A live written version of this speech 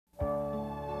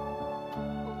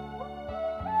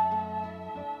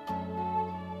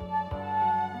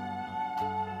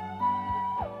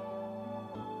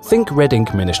Think Red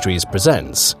Ink Ministries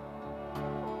presents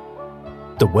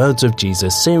The Words of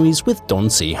Jesus series with Don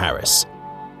C. Harris.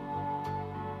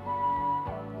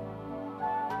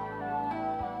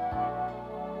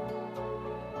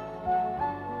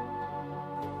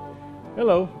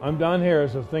 Hello, I'm Don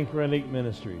Harris of Think Red Ink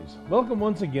Ministries. Welcome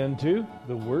once again to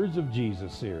the Words of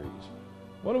Jesus series.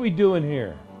 What are we doing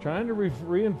here? Trying to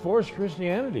reinforce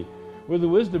Christianity with the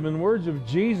wisdom and words of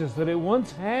Jesus that it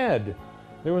once had.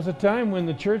 There was a time when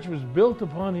the church was built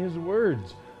upon His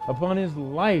words, upon His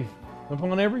life,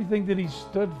 upon everything that He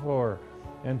stood for.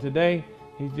 And today,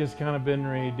 He's just kind of been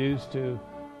reduced to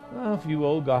a few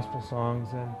old gospel songs,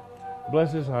 and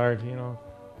bless His heart,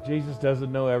 Jesus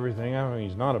doesn't know everything. I mean,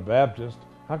 He's not a Baptist.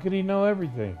 How could He know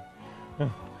everything?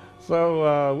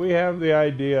 So we have the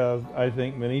idea, I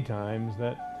think, many times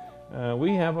that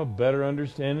we have a better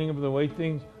understanding of the way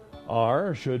things are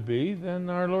or should be than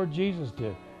our Lord Jesus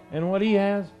did. And what He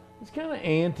has is kind of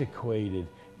antiquated.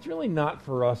 It's really not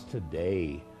for us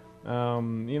today.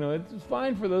 It's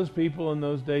fine for those people in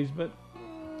those days, but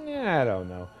I don't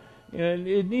know.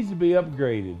 It needs to be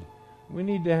upgraded. We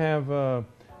need to have the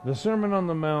Sermon on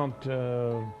the Mount.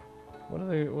 What do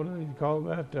they call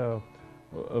that?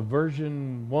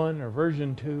 Version 1 or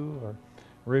version 2 or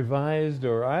revised,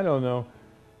 or I don't know.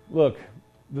 Look,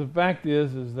 the fact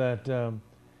is that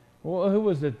who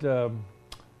was it?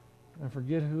 I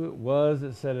forget who it was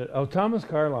that said it. Oh, Thomas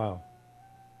Carlyle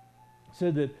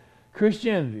said that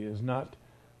Christianity has not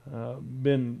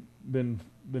been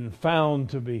found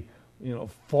to be,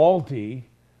 faulty,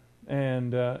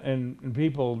 and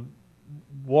people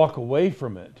walk away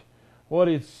from it. What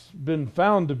it's been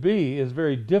found to be is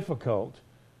very difficult,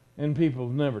 and people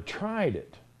have never tried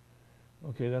it.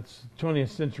 Okay, that's 20th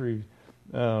century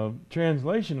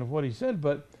translation of what he said,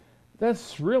 but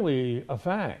that's really a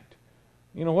fact.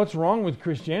 What's wrong with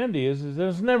Christianity is that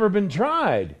it's never been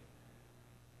tried.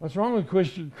 What's wrong with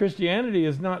Christianity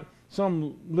is not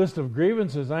some list of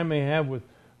grievances I may have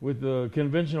with the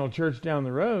conventional church down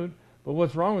the road, but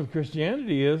what's wrong with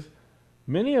Christianity is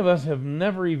many of us have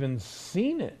never even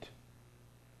seen it.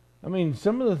 I mean,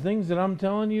 some of the things that I'm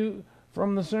telling you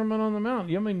from the Sermon on the Mount,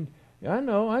 I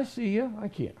know, I see you. I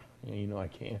can't. I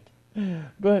can't.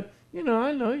 But,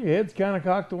 I know your head's kind of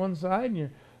cocked to one side and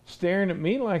you're staring at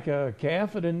me like a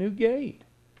calf at a new gate.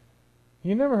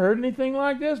 You never heard anything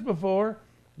like this before.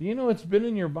 Do you know it's been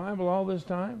in your Bible all this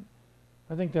time?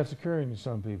 I think that's occurring to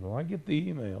some people. I get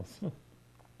the emails.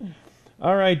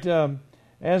 All right,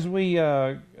 as we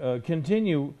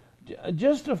continue,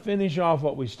 just to finish off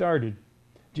what we started,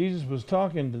 Jesus was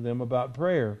talking to them about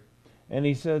prayer, and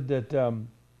He said that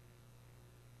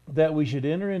we should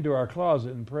enter into our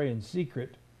closet and pray in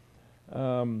secret,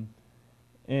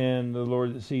 and the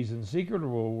Lord that sees in secret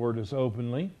will reward us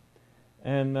openly.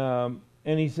 And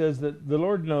He says that the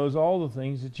Lord knows all the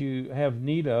things that you have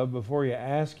need of before you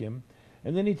ask Him.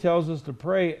 And then He tells us to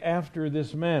pray after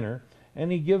this manner,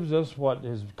 and He gives us what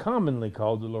is commonly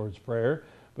called the Lord's Prayer,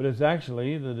 but it's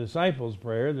actually the disciples'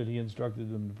 prayer that He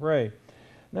instructed them to pray.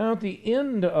 Now, at the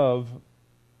end of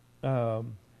the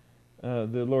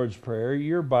Lord's Prayer,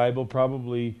 your Bible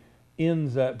probably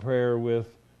ends that prayer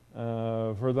with,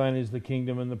 for thine is the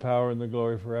kingdom and the power and the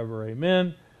glory forever,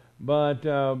 amen. But,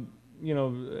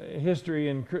 history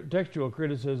and textual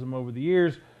criticism over the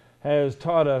years has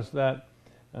taught us that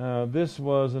this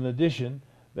was an addition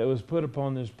that was put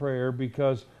upon this prayer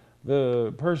because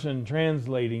the person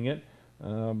translating it,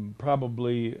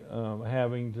 probably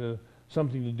having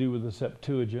something to do with the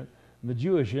Septuagint. The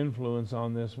Jewish influence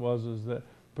on this was that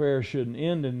prayer shouldn't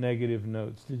end in negative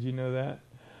notes. Did you know that?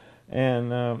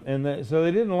 So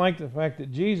they didn't like the fact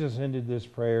that Jesus ended this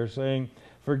prayer saying,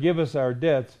 "Forgive us our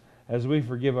debts as we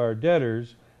forgive our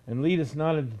debtors, and lead us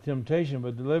not into temptation,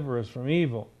 but deliver us from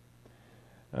evil."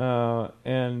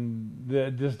 And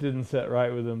that just didn't set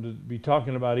right with them to be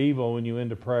talking about evil when you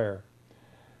end a prayer.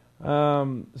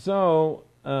 So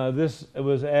this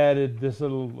was added, this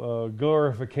little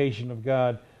glorification of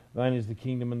God. Thine is the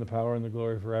kingdom and the power and the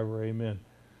glory forever, amen.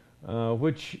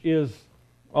 Which is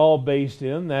all based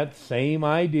in that same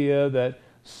idea that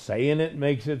saying it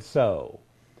makes it so.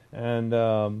 And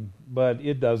but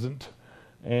it doesn't.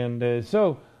 And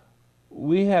so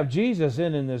we have Jesus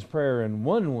in this prayer in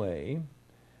one way,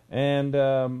 and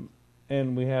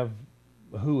we have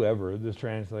whoever this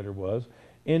translator was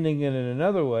ending it in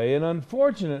another way. And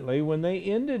unfortunately, when they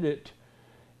ended it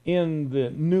in the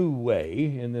new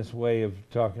way, in this way of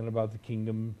talking about the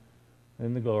kingdom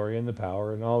and the glory and the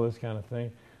power and all this kind of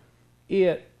thing,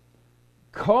 it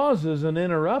causes an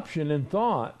interruption in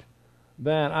thought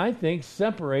that I think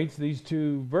separates these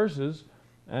two verses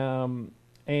and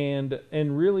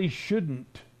really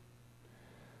shouldn't.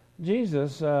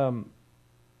 Jesus,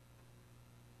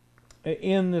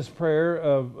 in this prayer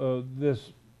of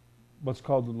this, what's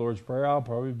called the Lord's Prayer, I'll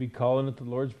probably be calling it the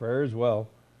Lord's Prayer as well.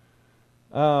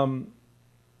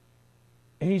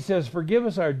 He says, forgive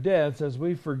us our debts as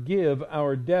we forgive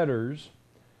our debtors.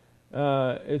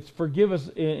 It's forgive us,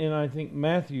 and I think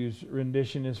Matthew's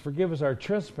rendition is forgive us our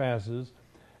trespasses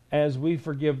as we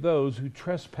forgive those who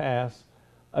trespass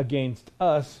against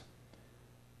us.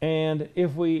 And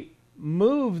if we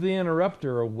move the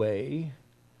interrupter away,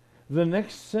 the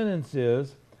next sentence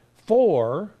is,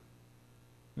 for.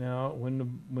 Now,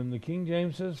 when the King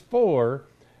James says for,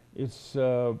 it's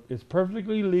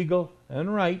perfectly legal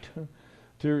and right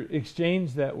to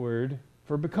exchange that word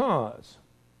for because.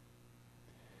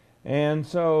 And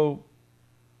so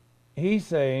he's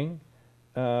saying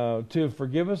to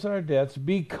forgive us our debts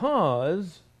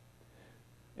because,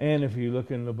 and if you look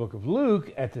in the book of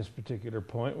Luke at this particular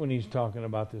point when he's talking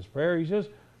about this prayer, he says,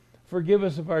 forgive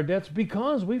us of our debts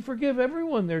because we forgive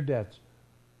everyone their debts.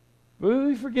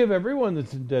 We forgive everyone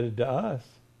that's indebted to us.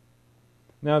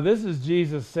 Now this is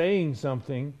Jesus saying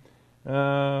something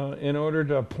in order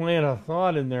to plant a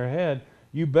thought in their head.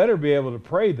 You better be able to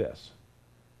pray this,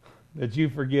 that you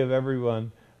forgive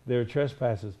everyone their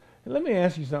trespasses. And let me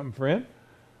ask you something, friend.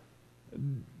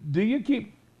 Do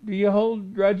you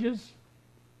hold grudges?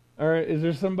 Or is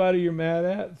there somebody you're mad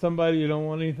at? Somebody you don't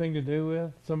want anything to do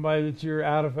with? Somebody that you're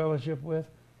out of fellowship with?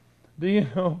 Do you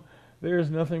know there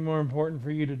is nothing more important for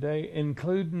you today,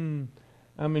 including,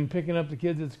 picking up the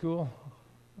kids at school?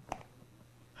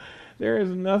 There is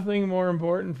nothing more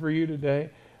important for you today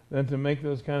than to make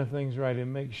those kind of things right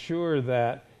and make sure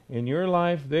that in your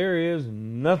life there is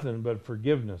nothing but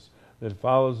forgiveness that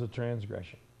follows a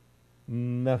transgression.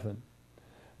 Nothing.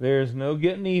 There's no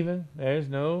getting even. There's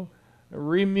no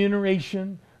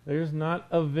remuneration. There's not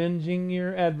avenging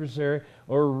your adversary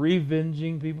or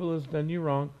revenging people that's done you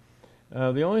wrong.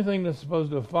 The only thing that's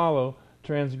supposed to follow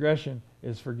transgression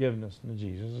is forgiveness. And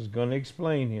Jesus is going to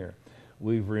explain here.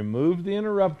 We've removed the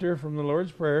interrupter from the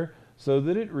Lord's Prayer so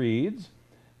that it reads,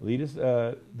 lead us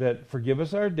that forgive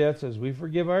us our debts as we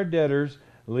forgive our debtors.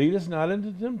 Lead us not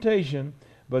into temptation,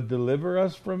 but deliver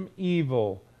us from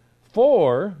evil.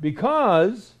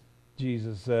 Because,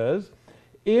 Jesus says,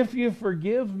 if you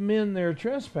forgive men their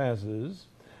trespasses,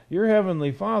 your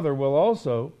heavenly Father will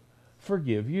also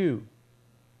forgive you.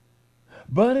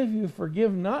 But if you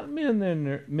forgive not men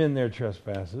their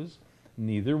trespasses,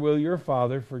 neither will your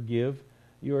Father forgive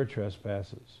your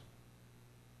trespasses.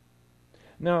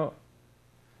 Now,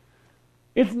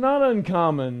 it's not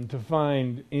uncommon to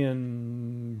find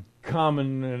in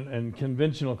common and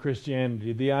conventional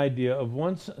Christianity the idea of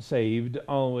once saved,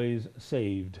 always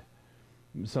saved.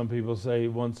 Some people say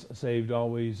once saved,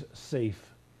 always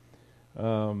safe.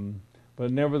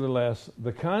 But nevertheless,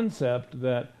 the concept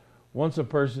that once a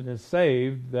person is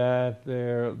saved, that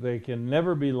they can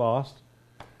never be lost,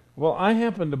 well, I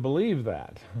happen to believe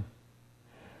that.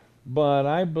 But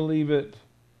I believe it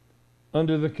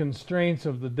under the constraints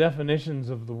of the definitions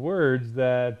of the words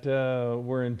that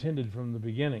were intended from the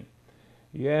beginning.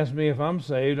 You ask me if I'm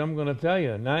saved, I'm going to tell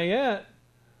you, not yet.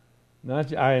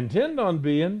 I intend on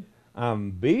being.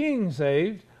 I'm being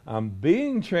saved. I'm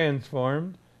being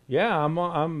transformed. Yeah,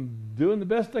 I'm doing the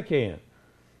best I can.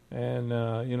 And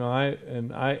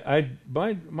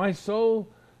my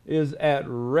soul is at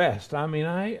rest. I'm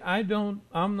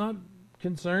not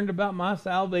concerned about my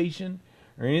salvation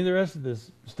or any of the rest of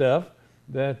this stuff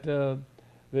that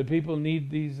people need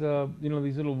these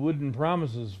these little wooden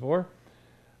promises for.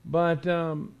 But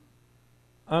I'm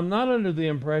not under the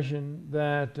impression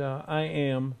that I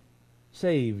am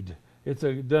saved. It's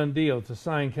a done deal. It's a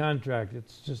signed contract.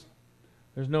 It's just,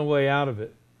 there's no way out of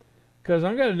it. Because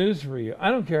I've got news for you.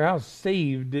 I don't care how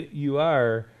saved you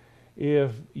are.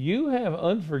 If you have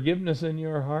unforgiveness in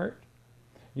your heart,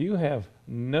 you have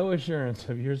no assurance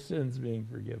of your sins being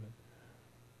forgiven.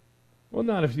 Well,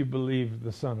 not if you believe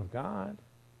the Son of God.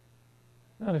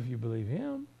 Not if you believe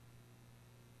Him.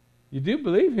 You do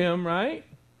believe Him, right?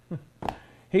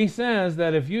 He says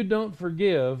that if you don't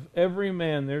forgive every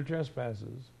man their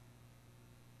trespasses,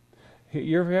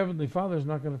 your Heavenly Father is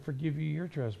not going to forgive you your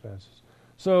trespasses.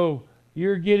 So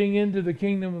you're getting into the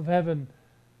kingdom of heaven.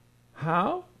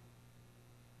 How?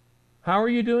 How are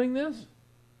you doing this?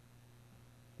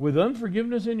 With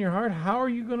unforgiveness in your heart, how are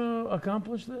you going to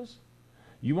accomplish this?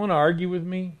 You want to argue with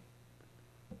me?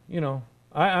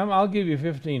 I'll give you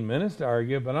 15 minutes to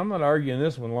argue, but I'm not arguing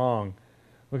this one long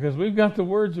because we've got the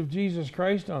words of Jesus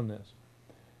Christ on this.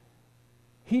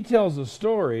 He tells a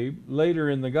story later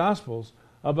in the Gospels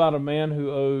about a man who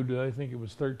owed, I think it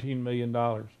was $13 million.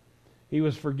 He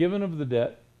was forgiven of the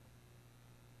debt,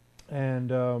 And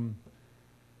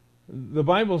the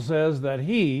Bible says that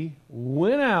he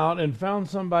went out and found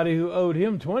somebody who owed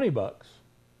him $20,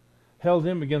 held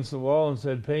him against the wall and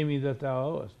said, "Pay me that thou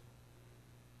owest."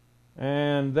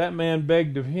 And that man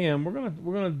begged of him. We're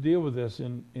going to deal with this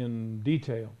in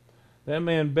detail. That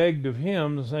man begged of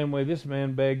him the same way this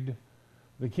man begged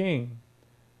the king.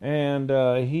 And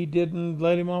he didn't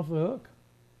let him off the hook.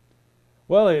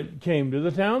 Well, it came to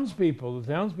the townspeople. The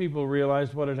townspeople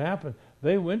realized what had happened.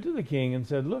 They went to the king and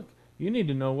said, "Look, you need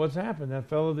to know what's happened. That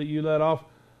fellow that you let off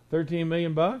 $13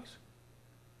 million,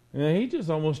 and he just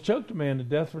almost choked a man to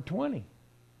death for 20.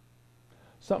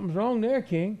 Something's wrong there,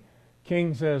 king."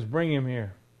 King says, "Bring him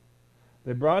here."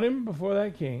 They brought him before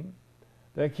that king.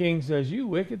 That king says, "You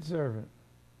wicked servant,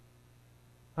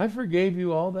 I forgave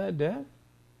you all that debt,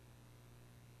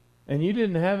 and you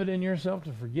didn't have it in yourself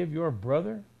to forgive your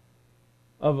brother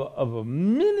of a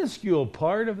minuscule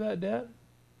part of that debt?"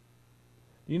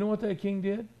 Do you know what that king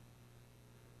did?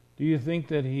 Do you think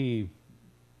that he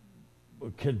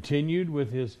continued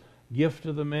with his gift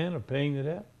to the man of paying the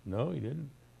debt? No, he didn't.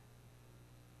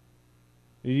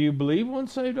 Do you believe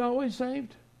once saved, always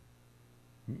saved?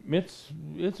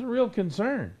 It's a real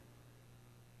concern.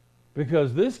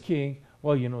 Because this king,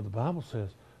 well, you know, the Bible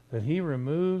says that he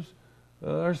removes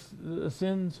our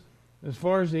sins as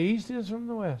far as the east is from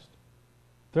the west.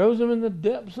 Throws them in the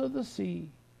depths of the sea.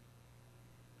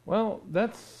 Well,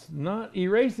 that's not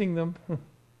erasing them.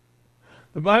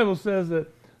 The Bible says that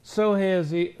so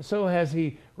has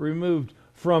he removed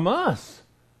from us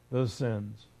those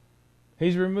sins.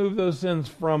 He's removed those sins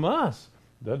from us.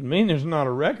 Doesn't mean there's not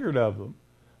a record of them.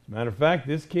 As a matter of fact,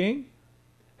 this king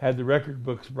had the record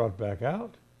books brought back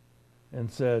out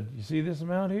and said, "You see this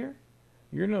amount here?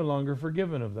 You're no longer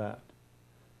forgiven of that.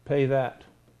 Pay that.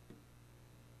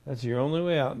 That's your only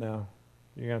way out now.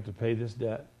 You're going to have to pay this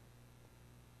debt.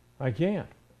 I can't.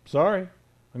 Sorry.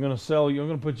 I'm going to sell you. I'm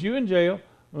going to put you in jail.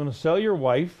 I'm going to sell your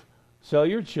wife, sell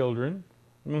your children.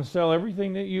 I'm going to sell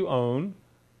everything that you own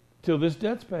till this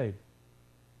debt's paid."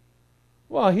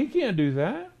 Well, he can't do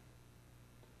that.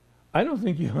 I don't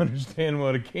think you understand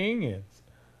what a king is.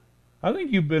 I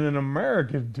think you've been in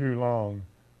America too long.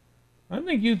 I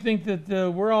think you think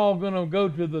that we're all going to go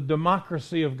to the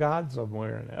democracy of God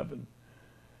somewhere in heaven,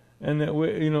 and that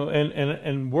we,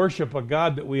 and worship a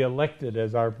God that we elected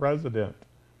as our president.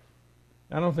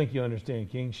 I don't think you understand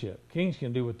kingship. Kings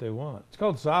can do what they want. It's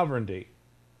called sovereignty.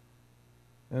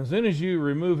 And as soon as you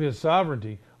remove his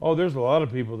sovereignty, there's a lot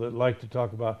of people that like to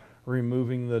talk about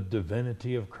removing the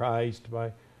divinity of Christ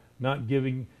by not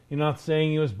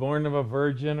saying he was born of a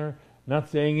virgin, or not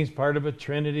saying he's part of a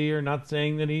trinity, or not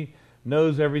saying that he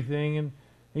knows everything and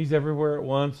he's everywhere at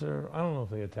once, or I don't know if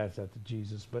they attach that to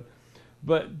Jesus,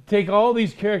 but take all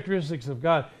these characteristics of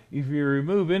God. If you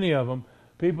remove any of them,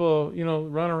 people,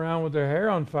 run around with their hair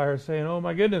on fire saying, "Oh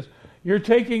my goodness, you're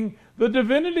taking the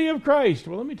divinity of Christ."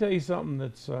 Well, let me tell you something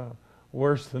that's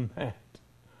worse than that.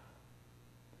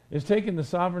 It's taking the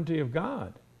sovereignty of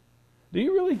God. Do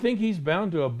you really think he's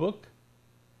bound to a book?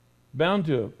 Bound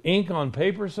to ink on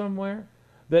paper somewhere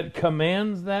that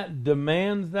commands that,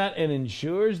 demands that, and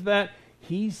ensures that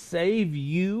he save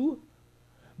you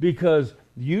because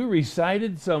you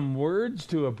recited some words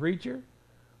to a preacher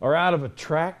or out of a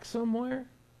tract somewhere?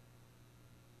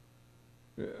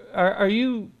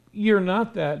 You're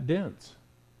not that dense.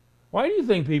 Why do you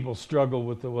think people struggle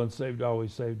with the once saved,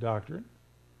 always saved doctrine?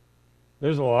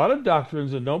 There's a lot of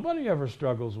doctrines that nobody ever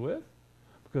struggles with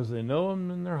because they know them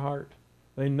in their heart.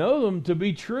 They know them to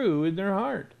be true in their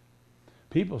heart.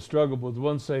 People struggle with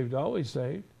once saved, always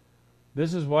saved.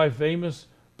 This is why famous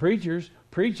preachers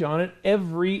preach on it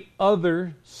every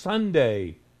other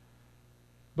Sunday,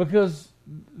 because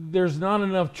there's not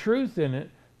enough truth in it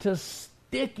to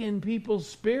stick in people's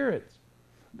spirits.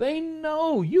 They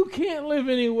know you can't live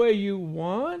any way you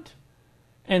want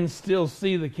and still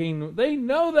see the kingdom. They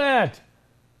know that.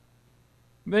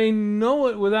 They know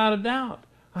it without a doubt.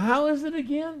 How is it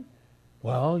again?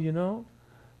 Well,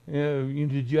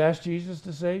 did you ask Jesus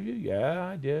to save you? Yeah,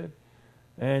 I did.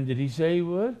 And did he say he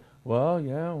would? Well,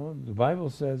 yeah, the Bible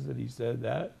says that he said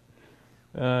that.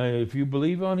 If you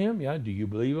believe on him, yeah. Do you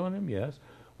believe on him? Yes.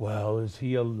 Well, is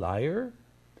he a liar?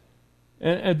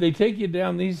 And they take you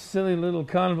down these silly little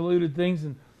convoluted things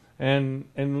and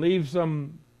leave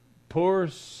some poor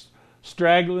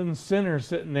straggling sinner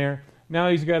sitting there. Now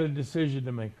he's got a decision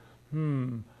to make.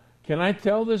 Can I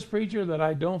tell this preacher that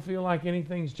I don't feel like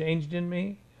anything's changed in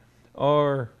me?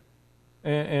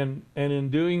 And in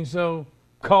doing so,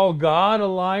 call God a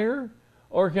liar?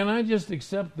 Or can I just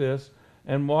accept this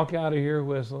and walk out of here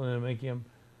whistling and make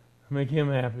him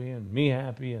happy and me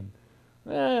happy, and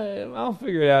I'll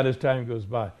figure it out as time goes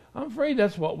by. I'm afraid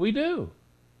that's what we do.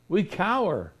 We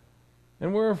cower,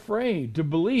 and we're afraid to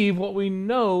believe what we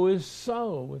know is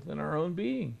so within our own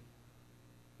being.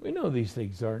 We know these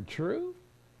things aren't true.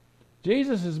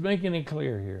 Jesus is making it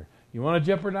clear here. You want to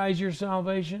jeopardize your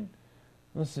salvation?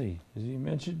 Let's see. Does he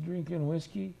mention drinking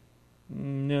whiskey?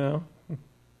 No.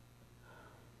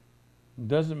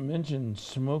 Doesn't mention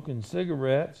smoking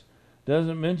cigarettes.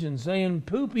 Doesn't mention saying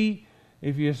poopy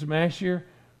if you smash your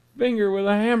finger with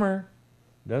a hammer.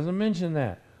 Doesn't mention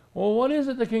that. Well, what is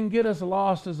it that can get us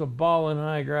lost as a ball in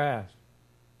high grass?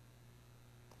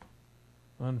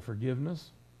 Unforgiveness.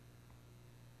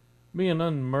 Being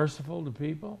unmerciful to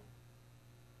people.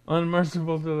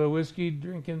 Unmerciful to the whiskey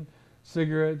drinking,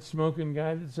 cigarette smoking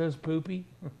guy that says poopy.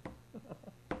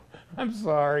 I'm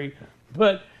sorry,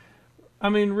 but I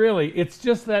mean, really, it's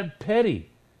just that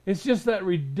petty. It's just that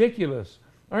ridiculous.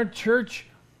 Our church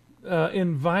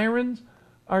environs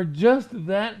are just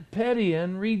that petty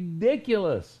and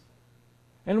ridiculous.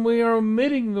 And we are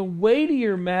omitting the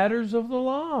weightier matters of the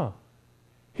law.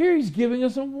 Here he's giving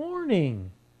us a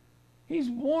warning. He's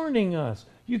warning us.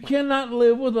 You cannot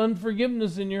live with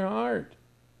unforgiveness in your heart.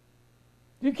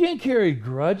 You can't carry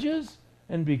grudges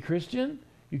and be Christian.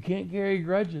 You can't carry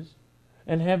grudges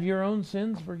and have your own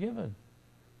sins forgiven.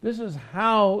 This is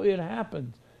how it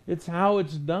happens. It's how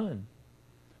it's done.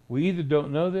 We either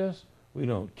don't know this, we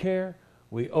don't care,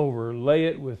 we overlay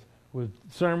it with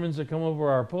sermons that come over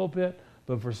our pulpit,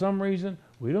 but for some reason,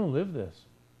 we don't live this.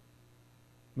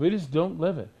 We just don't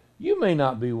live it. You may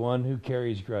not be one who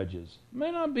carries grudges. It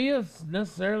may not be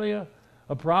necessarily a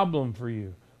problem for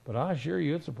you, but I assure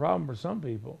you it's a problem for some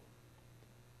people.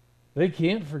 They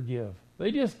can't forgive.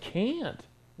 They just can't.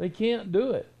 They can't do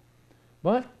it.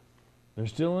 But they're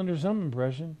still under some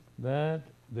impression that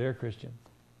they're Christian.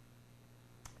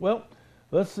 Well,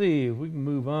 let's see if we can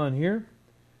move on here.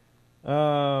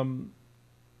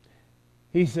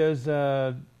 He says,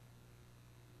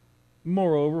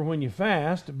 moreover, when you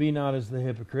fast, be not as the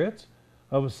hypocrites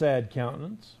of a sad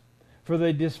countenance, for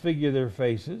they disfigure their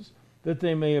faces, that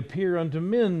they may appear unto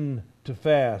men to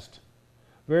fast.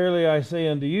 Verily I say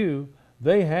unto you,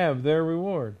 they have their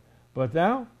reward. But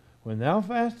thou, when thou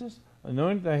fastest,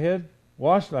 anoint thy head,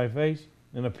 wash thy face,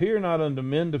 and appear not unto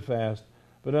men to fast,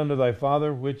 but unto thy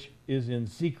Father which is in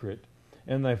secret.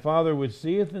 And thy Father which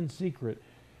seeth in secret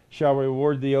shall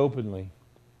reward thee openly.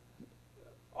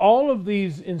 All of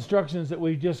these instructions that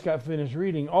we just got finished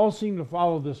reading all seem to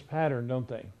follow this pattern, don't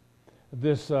they?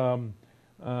 This the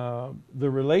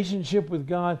relationship with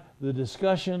God, the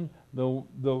discussion, the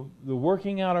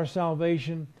working out our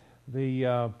salvation,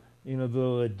 the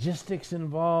logistics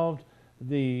involved,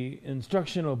 the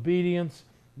instruction, obedience,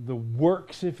 the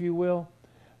works, if you will.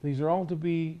 These are all to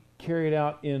be carried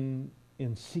out in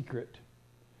secret.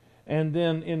 And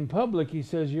then in public, he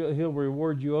says he'll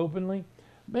reward you openly.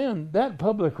 Man, that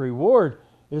public reward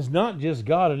is not just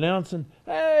God announcing,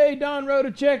 hey, Don wrote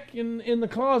a check in the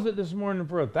closet this morning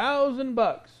for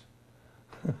 $1,000.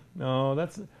 No,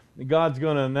 that's God's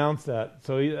going to announce that.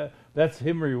 So that's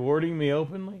him rewarding me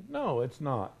openly? No, it's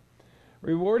not.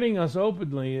 Rewarding us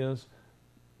openly is,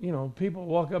 people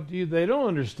walk up to you, they don't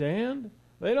understand,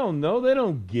 they don't know, they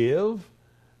don't give,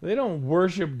 they don't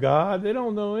worship God, they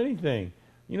don't know anything.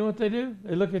 You know what they do?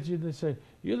 They look at you and they say,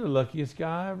 you're the luckiest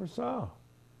guy I ever saw.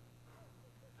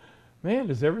 Man,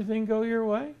 does everything go your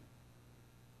way?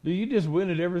 Do you just win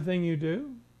at everything you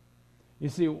do? You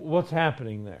see, what's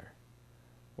happening there?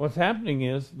 What's happening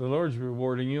is the Lord's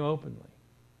rewarding you openly.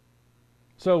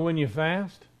 So when you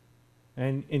fast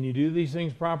and you do these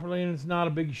things properly, and it's not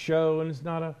a big show, and it's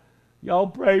not y'all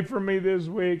pray for me this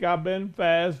week, I've been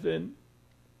fasting.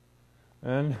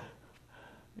 And,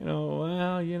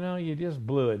 you just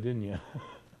blew it, didn't you?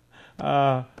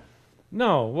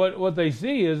 No, what they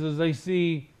see is they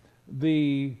see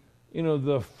the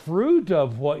fruit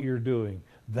of what you're doing.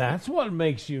 That's what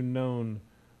makes you known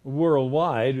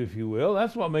worldwide, if you will.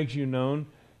 That's what makes you known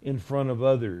in front of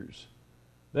others.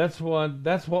 That's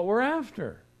what we're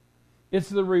after. It's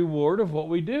the reward of what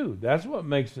we do. That's what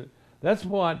makes it. That's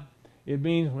what it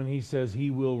means when he says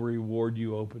he will reward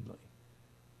you openly.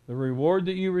 The reward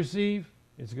that you receive,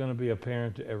 it's going to be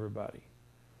apparent to everybody.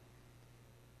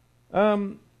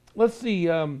 Let's see.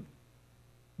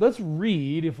 Let's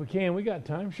read, if we can. We got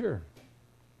time? Sure.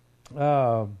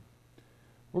 We're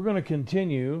going to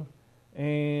continue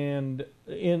and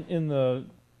in the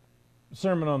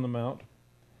Sermon on the Mount.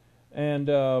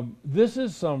 And this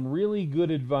is some really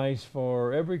good advice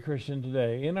for every Christian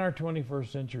today in our 21st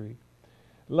century.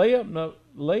 Lay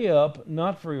up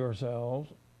not for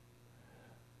yourselves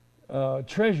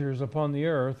treasures upon the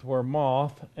earth where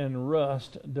moth and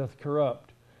rust doth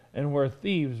corrupt, and where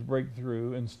thieves break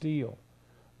through and steal.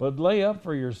 But lay up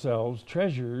for yourselves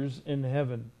treasures in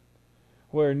heaven,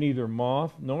 where neither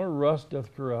moth nor rust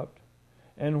doth corrupt,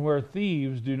 and where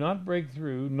thieves do not break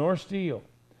through nor steal.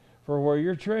 For where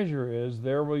your treasure is,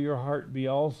 there will your heart be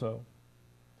also.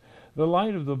 The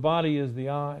light of the body is the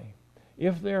eye.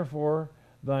 If therefore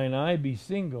thine eye be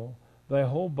single, thy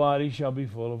whole body shall be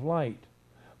full of light.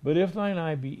 But if thine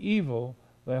eye be evil,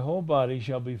 thy whole body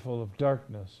shall be full of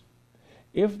darkness.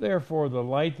 If therefore the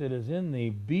light that is in thee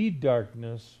be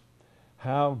darkness,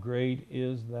 how great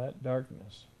is that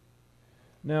darkness?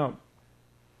 Now,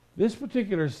 this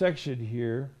particular section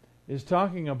here is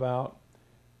talking about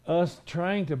us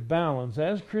trying to balance,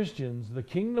 as Christians, the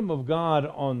kingdom of God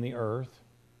on the earth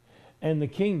and the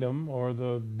kingdom, or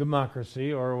the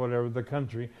democracy, or whatever, the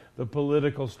country, the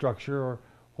political structure, or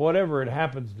whatever it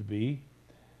happens to be,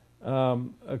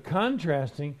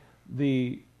 contrasting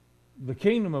the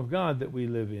kingdom of God that we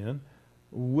live in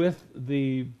with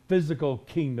the physical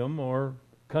kingdom or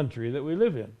country that we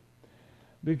live in.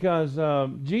 Because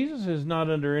Jesus is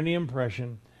not under any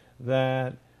impression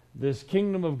that this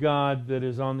kingdom of God that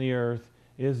is on the earth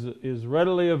is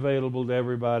readily available to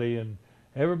everybody, and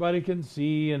everybody can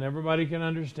see and everybody can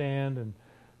understand, and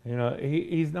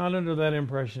he's not under that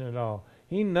impression at all.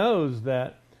 He knows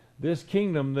that this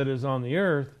kingdom that is on the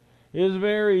earth is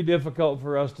very difficult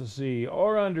for us to see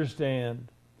or understand.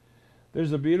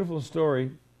 There's a beautiful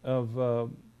story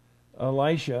of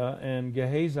Elisha and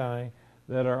Gehazi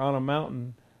that are on a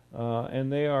mountain, and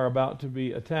they are about to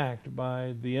be attacked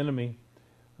by the enemy.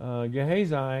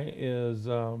 Gehazi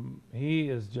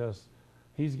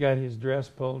he's got his dress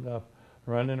pulled up,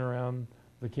 running around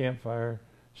the campfire,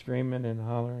 screaming and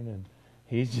hollering, and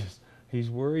he's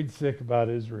worried sick about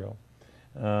Israel.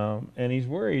 And he's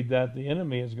worried that the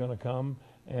enemy is going to come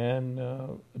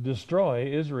and destroy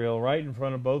Israel right in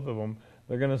front of both of them.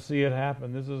 They're going to see it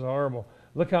happen. This is horrible.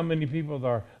 Look how many people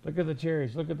there are. Look at the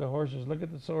chariots. Look at the horses. Look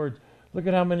at the swords. Look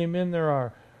at how many men there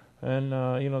are. And,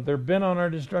 they're bent on our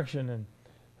destruction. And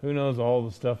who knows all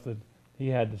the stuff that he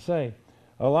had to say.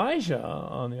 Elisha,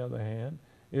 on the other hand,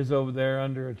 is over there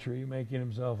under a tree making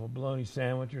himself a bologna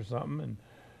sandwich or something.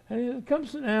 And he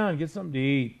comes sit down and get something to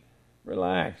eat.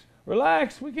 Relax.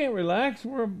 Relax. We can't relax.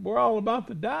 We're all about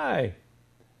to die.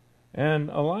 And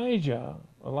Elisha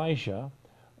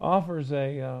offers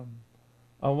a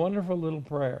wonderful little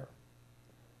prayer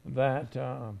that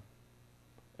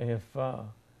if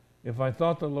I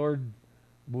thought the Lord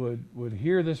would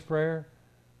hear this prayer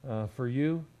for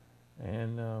you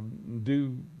and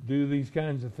do these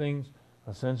kinds of things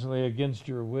essentially against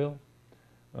your will,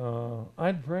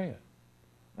 I'd pray it.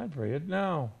 I'd pray it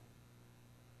now.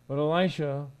 But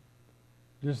Elisha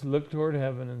just looked toward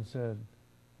heaven and said,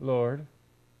 Lord,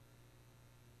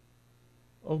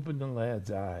 open the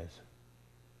lad's eyes.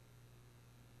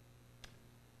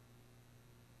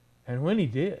 And when he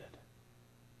did,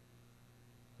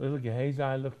 little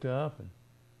Gehazi looked up and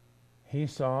he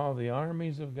saw the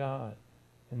armies of God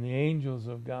and the angels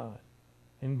of God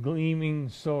and gleaming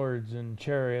swords and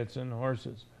chariots and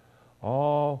horses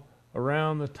all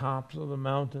around the tops of the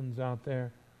mountains out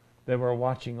there that were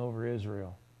watching over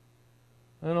Israel.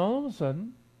 And all of a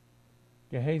sudden,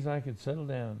 Gehazi could settle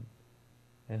down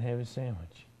and have his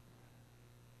sandwich.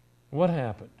 What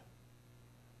happened?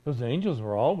 Those angels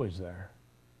were always there.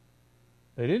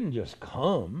 They didn't just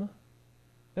come.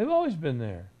 They've always been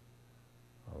there.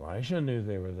 Elisha knew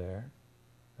they were there.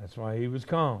 That's why he was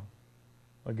calm.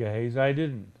 But Gehazi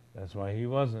didn't. That's why he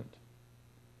wasn't.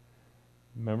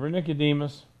 Remember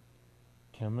Nicodemus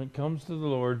comes to the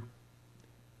Lord,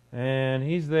 and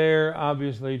he's there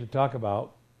obviously to talk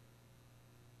about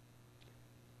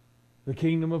the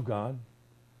kingdom of God,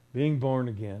 being born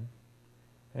again.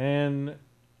 And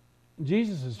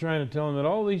Jesus is trying to tell him that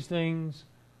all these things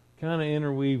kind of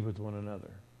interweave with one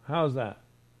another. How's that?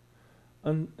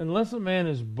 Unless a man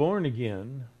is born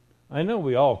again, I know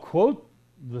we all quote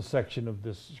the section of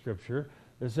this scripture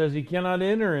that says he cannot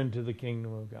enter into the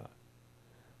kingdom of God.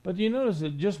 But you notice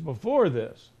that just before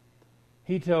this,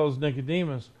 he tells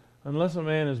Nicodemus, unless a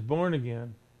man is born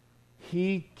again,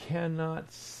 he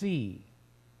cannot see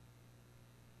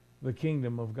the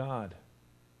kingdom of God.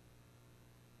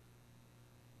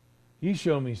 You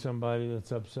show me somebody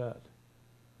that's upset.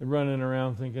 They're running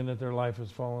around thinking that their life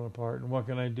is falling apart. And what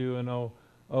can I do? And oh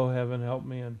heaven, help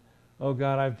me. And oh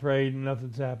God, I've prayed and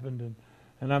nothing's happened.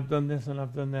 And I've done this and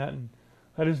I've done that. And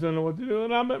I just don't know what to do.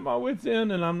 And I'm at my wit's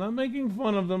end. And I'm not making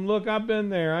fun of them. Look, I've been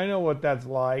there. I know what that's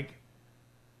like.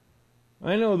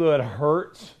 I know that it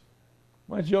hurts.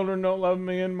 My children don't love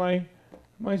me, and my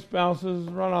spouses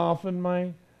run off, and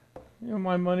my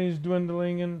money's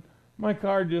dwindling, and my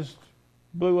car just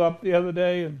blew up the other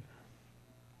day, and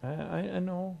I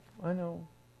know.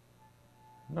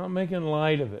 Not making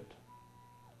light of it.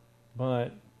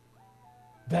 But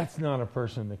that's not a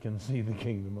person that can see the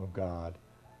kingdom of God.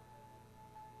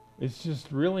 It's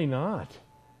just really not.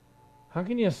 How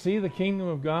can you see the kingdom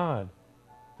of God?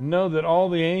 Know that all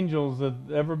the angels that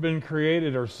have ever been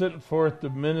created are sent forth to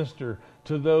minister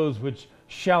to those which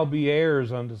shall be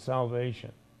heirs unto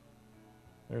salvation.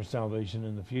 There's salvation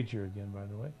in the future again, by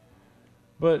the way.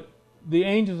 But the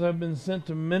angels have been sent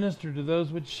to minister to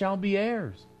those which shall be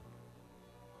heirs.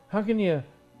 How can you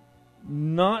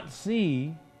not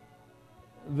see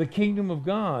the kingdom of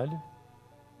God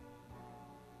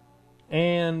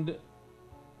and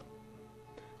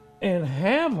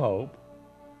have hope?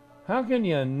 How can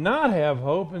you not have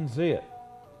hope and see it?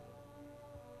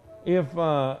 If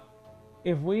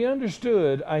we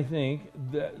understood, I think,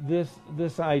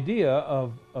 this idea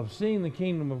of seeing the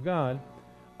kingdom of God,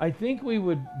 I think we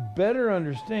would better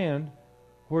understand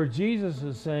where Jesus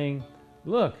is saying,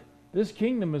 look, this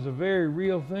kingdom is a very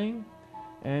real thing,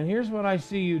 and here's what I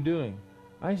see you doing.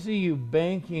 I see you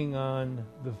banking on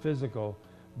the physical,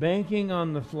 banking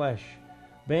on the flesh,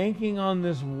 banking on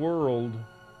this world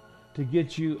to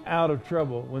get you out of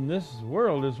trouble, when this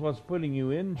world is what's putting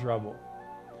you in trouble.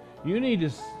 You need to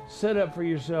set up for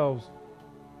yourselves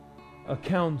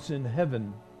accounts in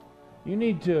heaven. You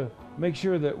need to make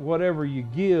sure that whatever you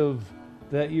give,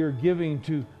 that you're giving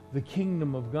to the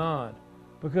kingdom of God.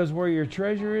 Because where your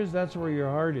treasure is, that's where your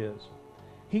heart is.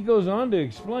 He goes on to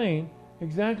explain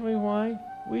exactly why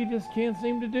we just can't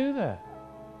seem to do that.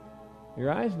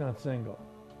 Your eye's not single.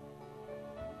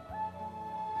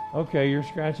 Okay, you're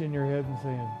scratching your head and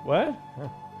saying, what?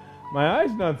 My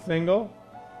eye's not single.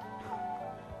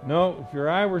 No, if your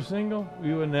eye were single,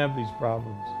 we wouldn't have these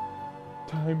problems.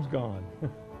 Time's gone.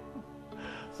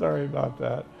 Sorry about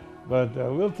that. But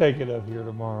we'll take it up here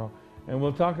tomorrow. And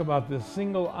we'll talk about this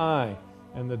single eye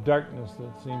and the darkness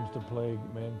that seems to plague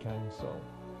mankind's soul.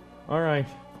 All right,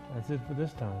 that's it for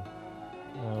this time.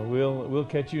 We'll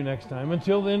catch you next time.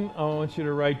 Until then, I want you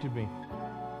to write to me.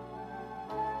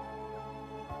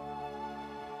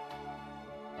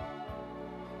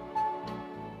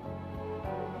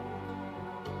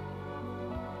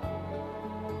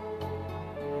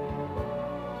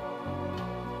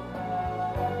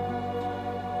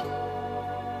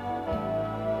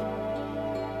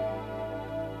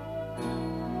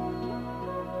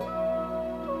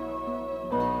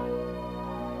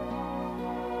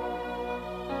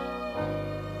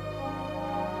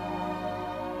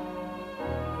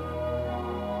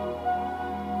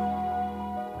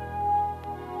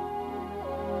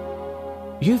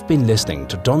 You've been listening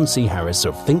to Don C. Harris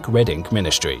of Think Red Ink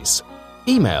Ministries.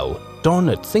 Email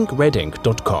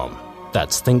don@thinkredink.com.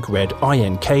 That's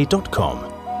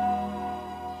thinkredink.com.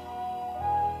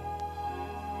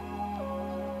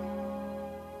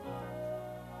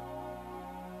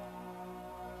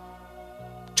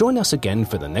 Join us again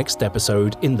for the next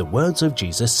episode in the Words of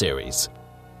Jesus series.